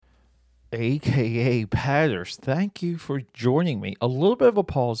aka Patters. Thank you for joining me. A little bit of a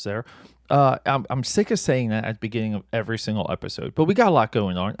pause there. I'm sick of saying that at the beginning of every single episode, but we got a lot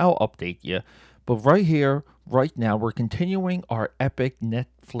going on. I'll update you. But right here, right now, we're continuing our epic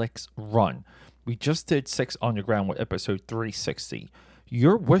Netflix run. We just did Six Underground with episode 360.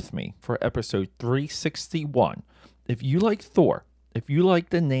 You're with me for episode 361. If you like Thor, if you like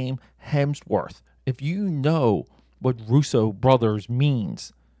the name Hemsworth, if you know what Russo brothers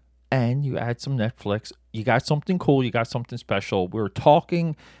means, and you add some Netflix, you got something cool, you got something special. We're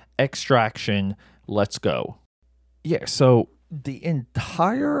talking Extraction. Let's go. Yeah, so the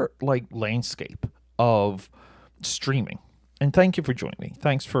entire landscape of streaming. And thank you for joining me.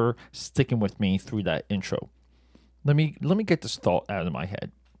 Thanks for sticking with me through that intro. Let me get this thought out of my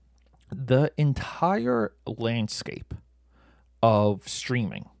head. The entire landscape of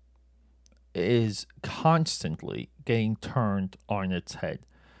streaming is constantly getting turned on its head.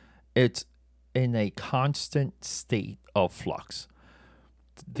 It's in a constant state of flux.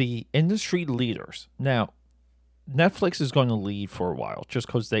 The industry leaders, now, Netflix is going to lead for a while just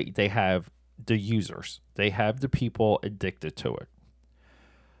because they have the users, they have the people addicted to it.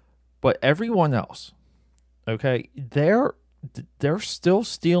 But everyone else, okay, they're still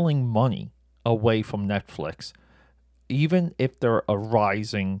stealing money away from Netflix, even if they're a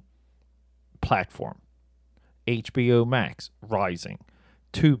rising platform. HBO Max rising,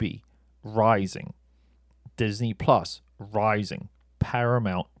 Tubi rising, Disney Plus rising,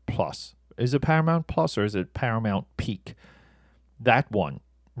 Paramount Plus. Is it Paramount Plus or is it Paramount Peak? That one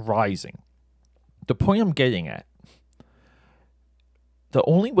rising. The point I'm getting at, the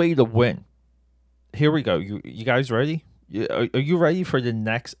only way to win. Here we go. You guys ready? Are you ready for the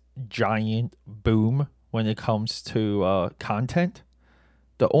next giant boom when it comes to content?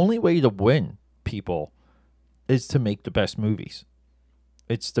 The only way to win, people, is to make the best movies.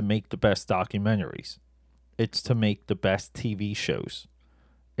 It's to make the best documentaries. It's to make the best TV shows.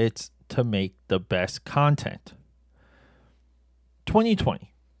 It's to make the best content.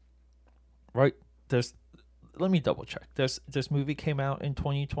 2020, right? Let me double check. This movie came out in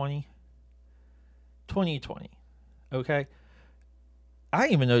 2020. 2020. Okay. I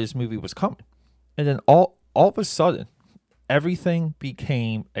didn't even know this movie was coming. And then all of a sudden, everything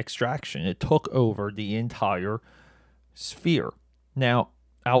became Extraction. It took over the entire sphere. Now,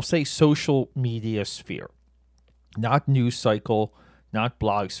 I'll say social media sphere. Not news cycle, not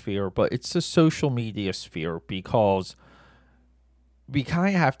blog sphere, but it's the social media sphere because we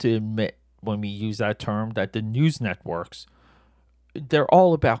kind of have to admit when we use that term that the news networks, they're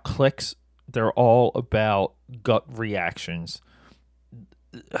all about clicks. They're all about gut reactions.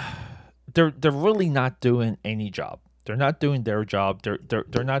 They're really not doing any job. They're not doing their job.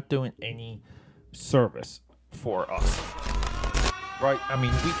 They're not doing any service for us. Right? I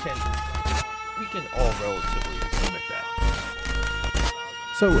mean, we can all relatively admit that.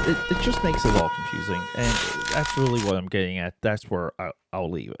 So it just makes it all confusing, and that's really what I'm getting at. That's where I'll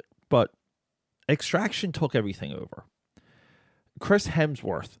leave it. But Extraction took everything over. Chris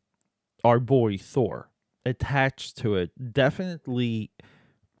Hemsworth, our boy Thor, attached to it, definitely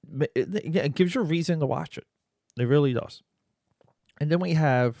it gives you a reason to watch it. It really does. And then we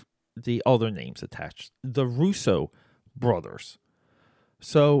have the other names attached. The Russo brothers.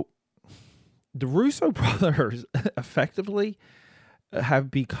 So the Russo brothers effectively have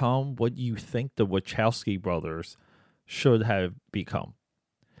become what you think the Wachowski brothers should have become.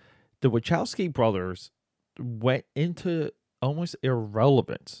 The Wachowski brothers went into almost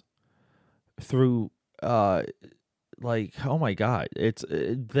irrelevance through oh my god, it's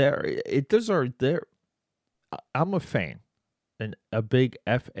there, it deserves there. I'm a fan, and a big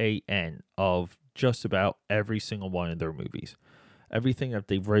fan of just about every single one of their movies, everything that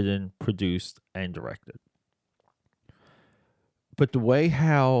they've written, produced, and directed. But the way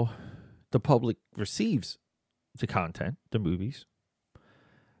how the public receives the content, the movies,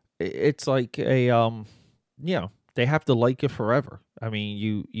 it's like a they have to like it forever. I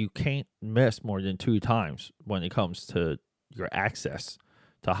mean, you can't miss more than 2 times when it comes to your access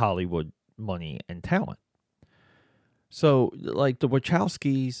to Hollywood money and talent. So, like the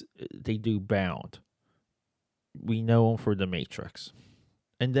Wachowskis, they do Bound. We know them for The Matrix.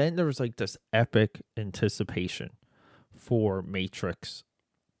 And then there was like this epic anticipation for Matrix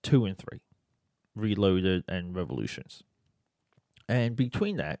 2 and 3, Reloaded and Revolutions. And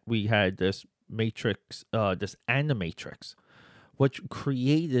between that, we had this Matrix, this Animatrix, which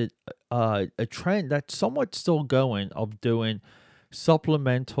created a trend that's somewhat still going of doing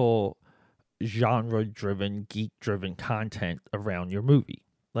supplemental genre-driven, geek-driven content around your movie.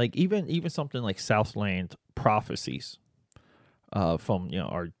 Like even something like Southland Prophecies, from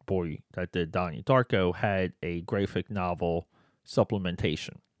our boy that did Donnie Darko, had a graphic novel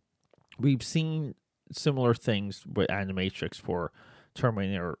supplementation. We've seen similar things with Animatrix for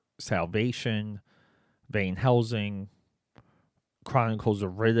Terminator Salvation, Van Helsing, Chronicles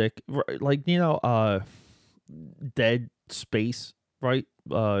of Riddick, like Dead Space, right?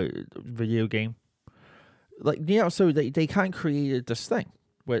 Video game, like so they kind of created this thing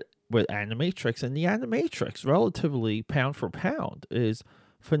with Animatrix, and the Animatrix, relatively pound for pound, is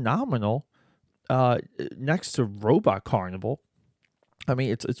phenomenal. Next to Robot Carnival, I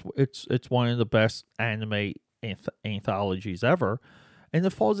mean, it's one of the best anime anthologies ever, and it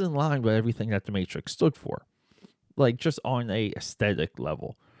falls in line with everything that the Matrix stood for, like just on a aesthetic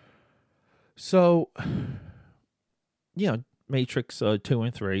level. So, Matrix 2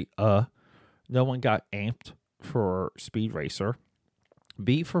 and 3. No one got amped for Speed Racer.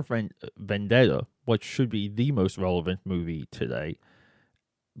 V for Vendetta, which should be the most relevant movie today,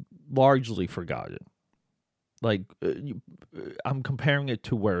 largely forgotten. Like, I'm comparing it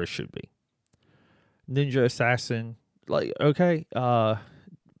to where it should be. Ninja Assassin, like, okay. The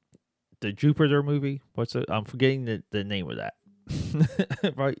Jupiter movie, what's it? I'm forgetting the name of that.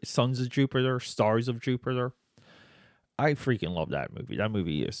 Right? Sons of Jupiter, Stars of Jupiter. I freaking love that movie. That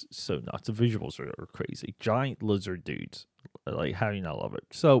movie is so nuts. The visuals are crazy. Giant lizard dudes. Like, how do you not love it?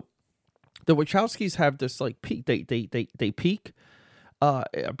 So, the Wachowskis have this, like, peak. They peak. I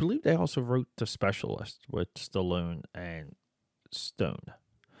believe they also wrote The Specialist with Stallone and Stone.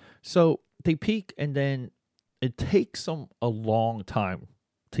 So, they peak, and then it takes them a long time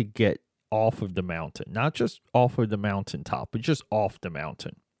to get off of the mountain. Not just off of the mountaintop, but just off the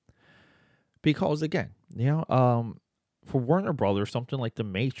mountain. Because, again, for Warner Brothers, something like The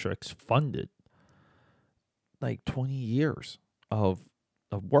Matrix funded like 20 years of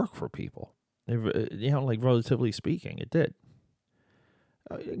work for people. Like, relatively speaking, it did.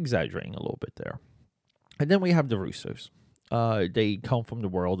 Exaggerating a little bit there. And then we have the Russos. They come from the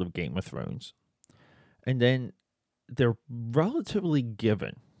world of Game of Thrones. And then they're relatively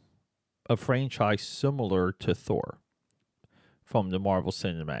given a franchise similar to Thor from the Marvel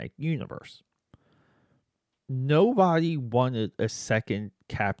Cinematic Universe. Nobody wanted a second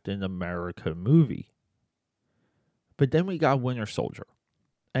Captain America movie. But then we got Winter Soldier.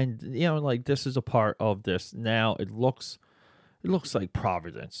 And, like, this is a part of this. Now it looks like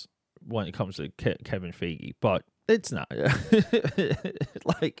Providence when it comes to Kevin Feige, but it's not.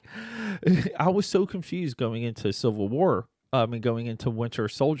 Like, I was so confused going into Civil War. Going into Winter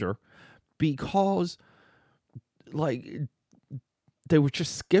Soldier, because, like, they were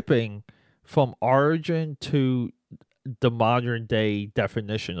just skipping from origin to the modern day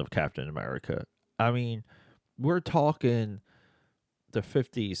definition of Captain America. I mean, we're talking the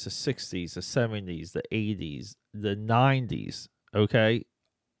 50s, the 60s, the 70s, the 80s, the 90s, okay?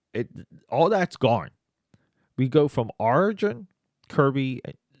 All that's gone. We go from origin, Kirby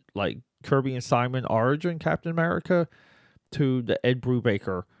and Simon origin Captain America, to the Ed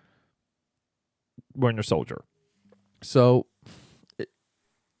Brubaker Winter Soldier. So,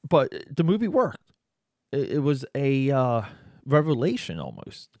 but the movie worked. It was a revelation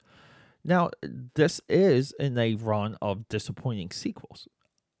almost. Now, this is in a run of disappointing sequels.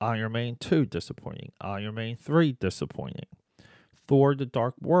 Iron Man 2, disappointing. Iron Man 3, disappointing. Thor: The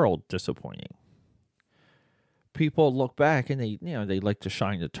Dark World, disappointing. People look back and they like to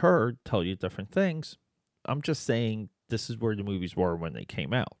shine the turd, tell you different things. I'm just saying this is where the movies were when they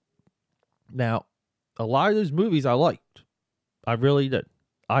came out. Now, a lot of those movies I liked. I really did.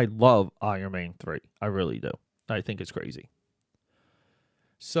 I love Iron Man 3. I really do. I think it's crazy.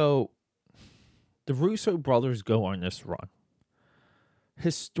 So, the Russo brothers go on this run.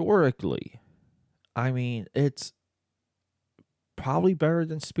 Historically, I mean, it's probably better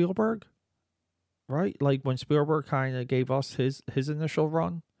than Spielberg, right? Like, when Spielberg kind of gave us his initial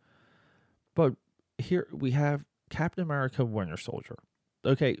run. But here we have Captain America: Winter Soldier.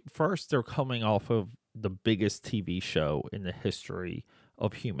 Okay, first they're coming off of the biggest TV show in the history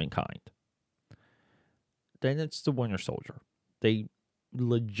of humankind. Then it's the Winter Soldier. They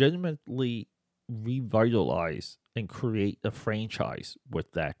legitimately revitalize and create a franchise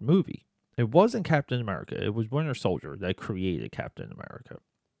with that movie. It wasn't Captain America. It was Winter Soldier that created Captain America.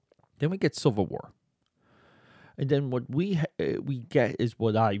 Then we get Civil War. And then what we get is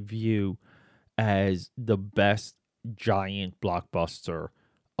what I view as the best giant blockbuster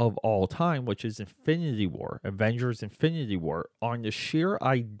of all time, which is Infinity War, Avengers Infinity War, on the sheer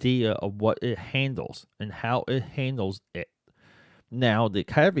idea of what it handles and how it handles it. Now, the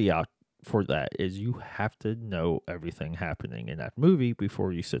caveat for that is you have to know everything happening in that movie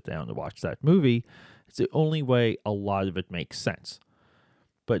before you sit down to watch that movie. It's the only way a lot of it makes sense.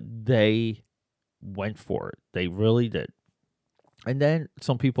 But they went for it. They really did. And then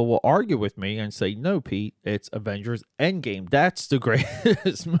some people will argue with me and say, "No, Pete, it's Avengers Endgame. That's the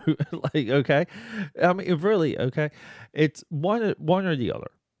greatest movie." Like, okay, I mean, really, okay, it's one or the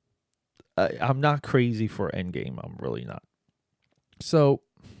other. I'm not crazy for Endgame. I'm really not. So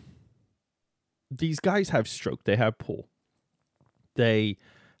these guys have stroke. They have pull. They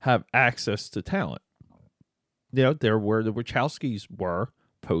have access to talent. You know, they're where the Wachowskis were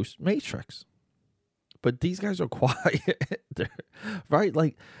post Matrix. But these guys are quiet, right?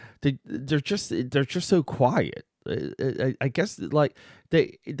 Like they're just so quiet. I guess like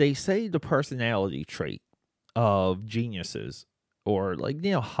they say the personality trait of geniuses or like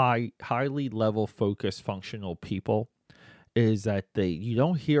highly level focused functional people is that you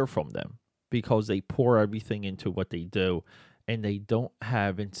don't hear from them because they pour everything into what they do and they don't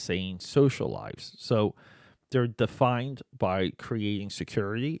have insane social lives. So they're defined by creating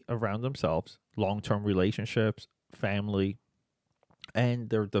security around themselves, long-term relationships, family, and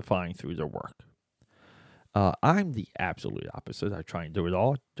they're defined through their work. I'm the absolute opposite. I try and do it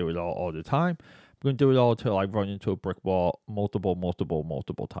all the time. I'm going to do it all until I run into a brick wall multiple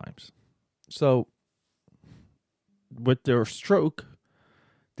times. So with their stroke,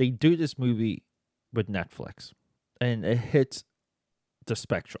 they do this movie with Netflix, and it hits the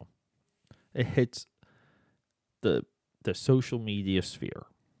spectrum. It hits the social media sphere,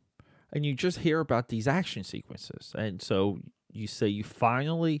 and you just hear about these action sequences, and so you say you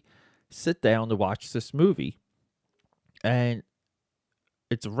finally sit down to watch this movie, and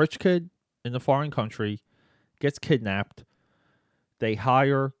it's a rich kid in a foreign country gets kidnapped. They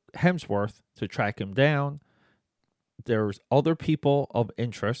hire Hemsworth to track him down. There's other people of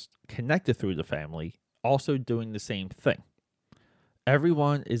interest connected through the family also doing the same thing.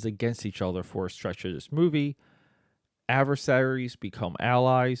 Everyone is against each other for a stretch of this movie. Adversaries become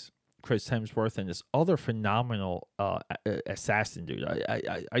allies. Chris Hemsworth and this other phenomenal assassin dude.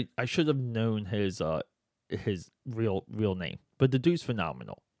 I should have known his real name, but the dude's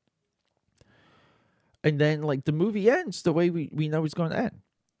phenomenal. And then like the movie ends the way we know it's going to end.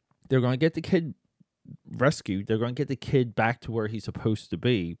 They're going to get the kid rescued. They're going to get the kid back to where he's supposed to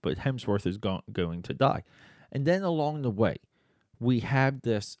be, but Hemsworth is going to die. And then along the way, we have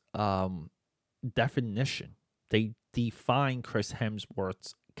this definition. They define Chris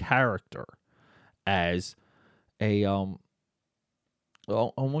Hemsworth's character as a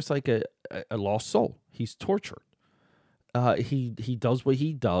almost like a lost soul. He's tortured. He does what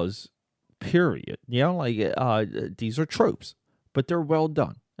he does. Period. You know, like these are tropes, but they're well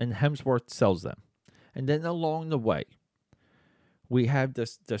done, and Hemsworth sells them. And then along the way, we have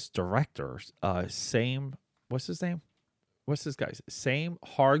this director, what's his name? What's this guy's? Sam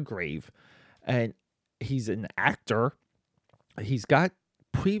Hargrave, and he's an actor. He's got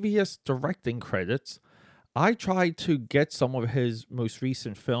previous directing credits. I tried to get some of his most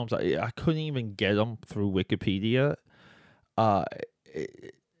recent films. I couldn't even get them through Wikipedia.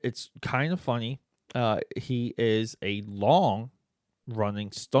 It's kind of funny. He is a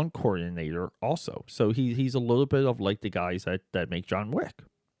long-running stunt coordinator also. So he's a little bit of like the guys that make John Wick.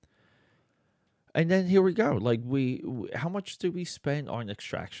 And then here we go. Like we how much do we spend on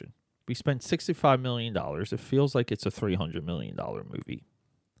Extraction? We spent $65 million. It feels like it's a $300 million movie.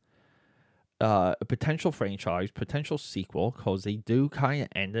 A potential franchise, potential sequel, because they do kind of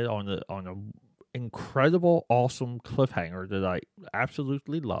end it on a incredible, awesome cliffhanger that I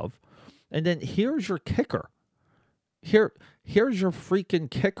absolutely love. And then here's your kicker. Here's your freaking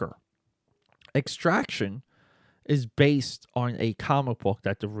kicker. Extraction is based on a comic book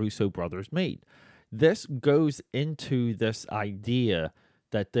that the Russo brothers made. This goes into this idea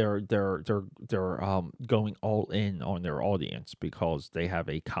that they're going all in on their audience because they have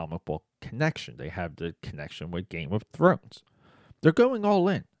a comic book connection. They have the connection with Game of Thrones. They're going all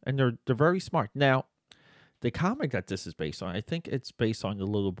in, and they're very smart. Now, the comic that this is based on, I think it's based on the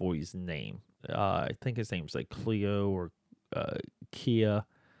little boy's name. I think his name's like Cleo or Kia,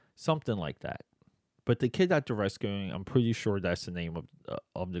 something like that. But the kid that they're rescuing, I'm pretty sure that's the name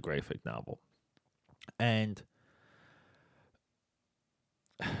of the graphic novel. And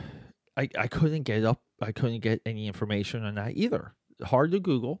I couldn't get any information on that either. Hard to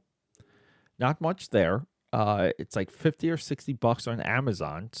Google. Not much there. It's like $50 or $60 on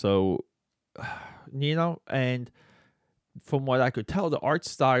Amazon. So, and from what I could tell, the art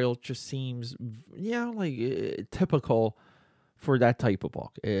style just seems, like typical for that type of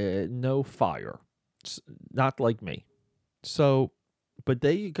book. No fire. Not like me. So But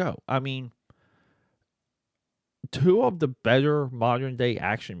there you go. I mean, two of the better modern day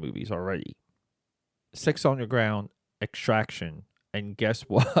action movies already. Six Underground, Extraction, and guess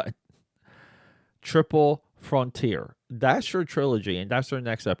what? Triple Frontier. That's your trilogy, and that's our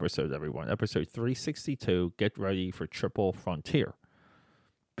next episode, everyone. Episode 362. Get ready for Triple Frontier.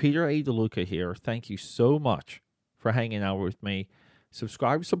 Peter A. DeLuca here. Thank you so much for hanging out with me.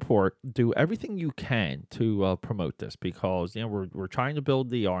 Subscribe, support, do everything you can to promote this, because we're trying to build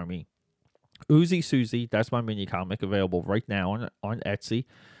the army. Uzi Susie, that's my mini comic, available right now on Etsy.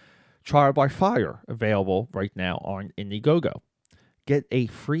 Trial by Fire, available right now on Indiegogo. Get a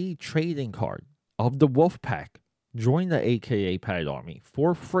free trading card of the Wolfpack. Join the AKA Pad Army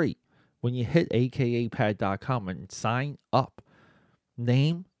for free when you hit akapad.com and sign up.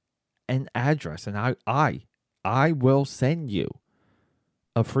 Name and address, and I will send you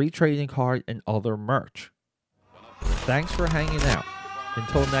a free trading card and other merch. Thanks for hanging out.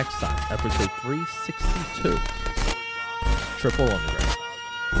 Until next time, episode 362, Triple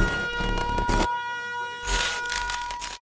Underground.